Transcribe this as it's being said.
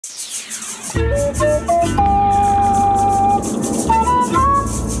Hi,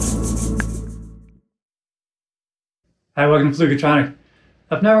 welcome to Flute.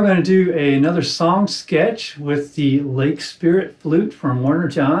 Up now we're going to do another song sketch with the Lakespirit flute from Werner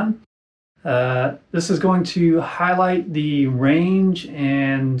John. This is going to highlight the range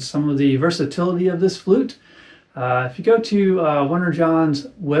and some of the versatility of this flute. If you go to Werner John's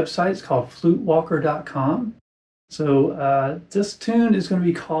website, it's called flutewalker.com. So this tune is going to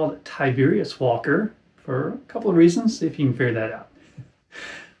be called Tiberias Walker for a couple of reasons. See if you can figure that out.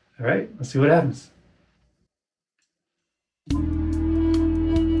 All right, let's see what happens.